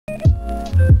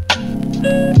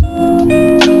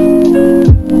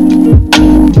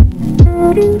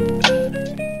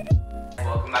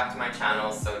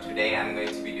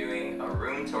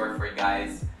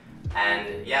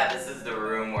is the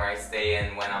room where I stay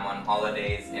in when I'm on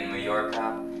holidays in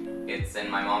Mallorca. It's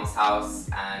in my mom's house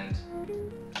and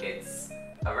it's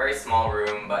a very small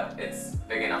room, but it's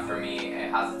big enough for me.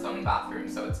 It has its own bathroom,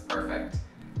 so it's perfect.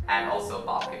 And also a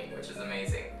balcony, which is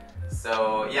amazing.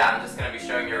 So yeah, I'm just gonna be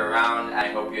showing you around and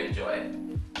I hope you enjoy it.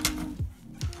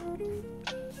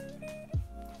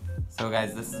 So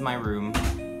guys, this is my room.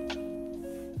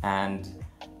 And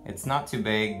it's not too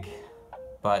big,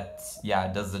 but yeah,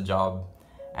 it does the job.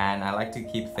 And I like to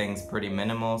keep things pretty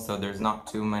minimal, so there's not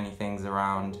too many things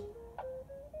around.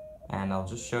 And I'll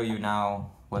just show you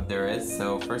now what there is.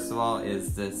 So first of all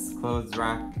is this clothes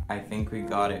rack. I think we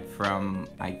got it from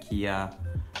Ikea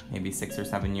maybe 6 or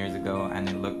 7 years ago, and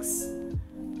it looks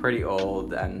pretty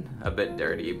old and a bit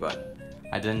dirty, but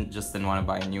I didn't want to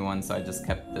buy a new one, so I just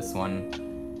kept this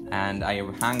one. And I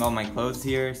hang all my clothes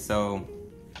here, so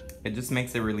it just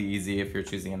makes it really easy if you're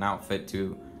choosing an outfit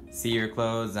to see your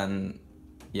clothes. And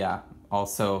yeah,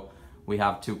 also we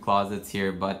have 2 closets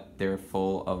here, but they're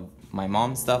full of my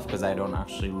mom's stuff because I don't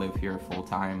actually live here full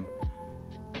time,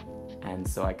 and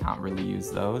so I can't really use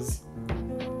those.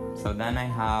 So then I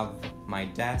have my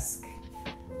desk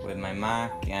with my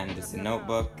Mac and just a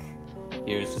notebook.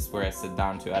 Here's just where I sit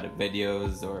down to edit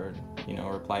videos or, you know,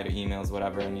 reply to emails,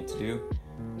 whatever I need to do.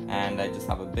 And I just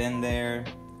have a bin there.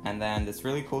 And then this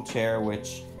really cool chair,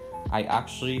 which I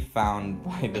actually found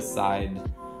by the side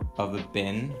of a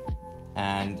bin.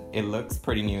 And it looks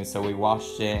pretty new, so we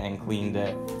washed it and cleaned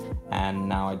it. And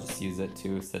now I just use it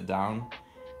to sit down.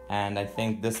 And I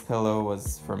think this pillow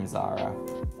was from Zara.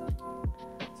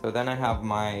 So then I have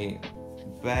my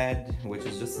bed, which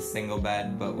is just a single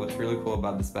bed, but what's really cool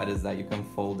about this bed is that you can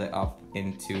fold it up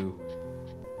into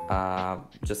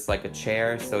just like a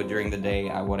chair. So during the day,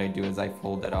 what I do is I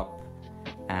fold it up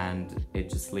and it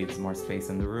just leaves more space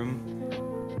in the room.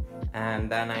 And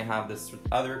then I have this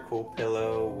other cool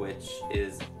pillow, which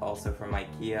is also from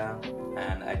Ikea,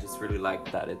 and I just really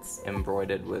like that it's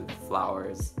embroidered with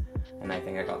flowers, and I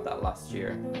think I got that last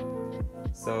year.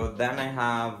 So then I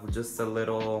have just a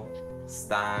little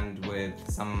stand with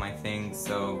some of my things,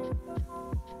 so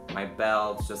my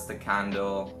belt, just a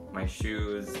candle, my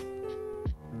shoes,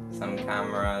 some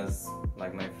cameras,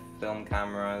 like my film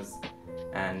cameras,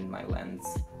 and my lens.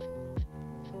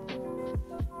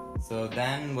 So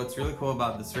then what's really cool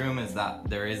about this room is that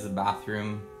there is a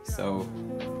bathroom, so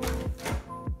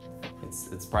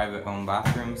it's private home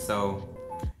bathroom. So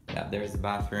yeah, there's a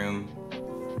bathroom.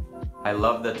 I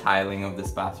love the tiling of this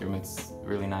bathroom, it's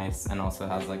really nice, and also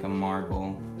has like a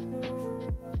marble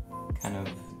kind of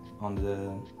on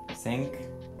the sink.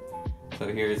 So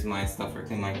here's my stuff for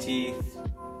cleaning my teeth,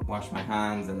 wash my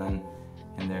hands, and then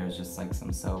in there is just like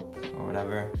some soap or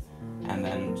whatever, and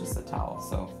then just a towel.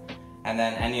 So, and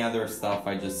then any other stuff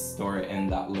I just store it in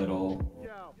that little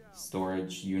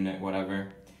storage unit, whatever.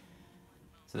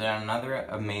 So then another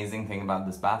amazing thing about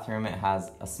this bathroom, it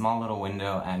has a small little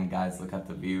window, and guys, look at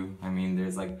the view. I mean,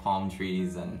 there's like palm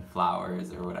trees and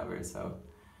flowers or whatever, so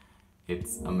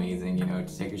it's amazing, you know,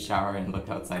 to take a shower and look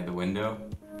outside the window.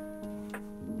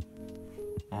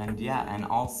 And yeah, and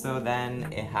also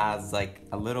then it has like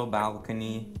a little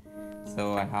balcony.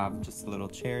 So I have just a little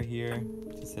chair here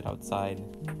to sit outside,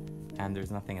 and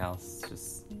there's nothing else,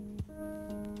 just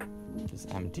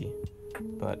empty.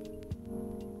 But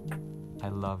I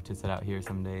love to sit out here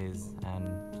some days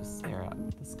and just stare at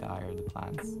the sky or the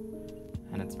plants.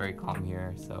 And it's very calm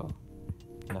here, so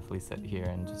I can definitely sit here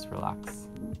and just relax.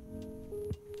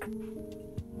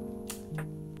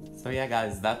 So yeah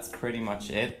guys, that's pretty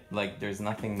much it. Like, there's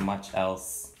nothing much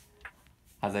else.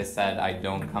 As I said, I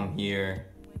don't come here,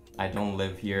 I don't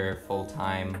live here full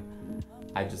time.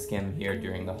 I just came here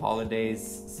during the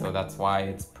holidays, so that's why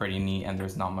it's pretty neat and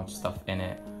there's not much stuff in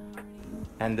it.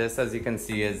 And this, as you can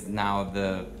see, is now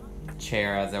the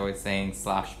chair, as I was saying,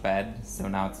 slash bed. So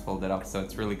now it's folded up, so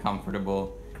it's really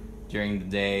comfortable during the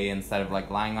day. Instead of like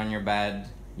lying on your bed,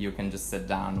 you can just sit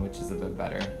down, which is a bit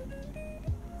better.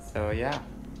 So yeah.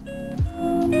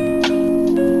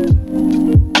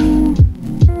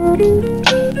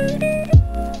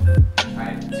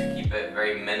 Tried to keep it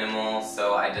very minimal,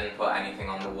 so I didn't put anything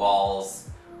on the walls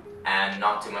and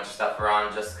not too much stuff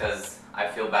around, just because I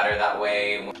feel better that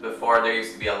way. Before, there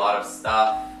used to be a lot of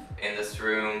stuff in this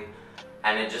room,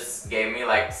 and it just gave me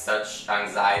like such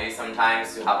anxiety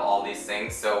sometimes to have all these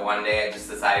things. So one day I just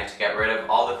decided to get rid of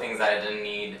all the things that I didn't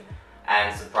need,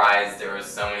 and surprised, there were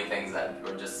so many things that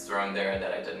were just thrown there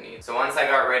that I didn't need. So once I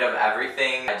got rid of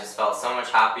everything, I just felt so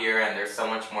much happier, and there's so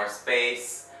much more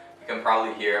space. You can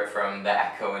probably hear it from the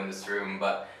echo in this room,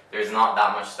 but there's not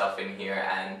that much stuff in here,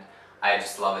 and I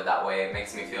just love it that way. It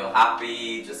makes me feel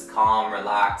happy, just calm,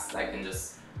 relaxed. I can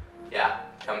just yeah,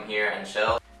 come here and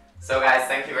chill. So guys,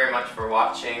 thank you very much for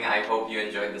watching. I hope you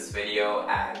enjoyed this video,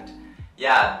 and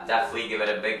yeah, definitely give it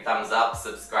a big thumbs up,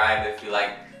 subscribe if you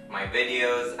like my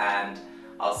videos, and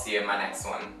I'll see you in my next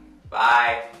one.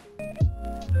 Bye!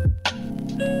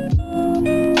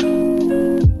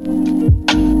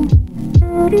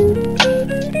 Thank you.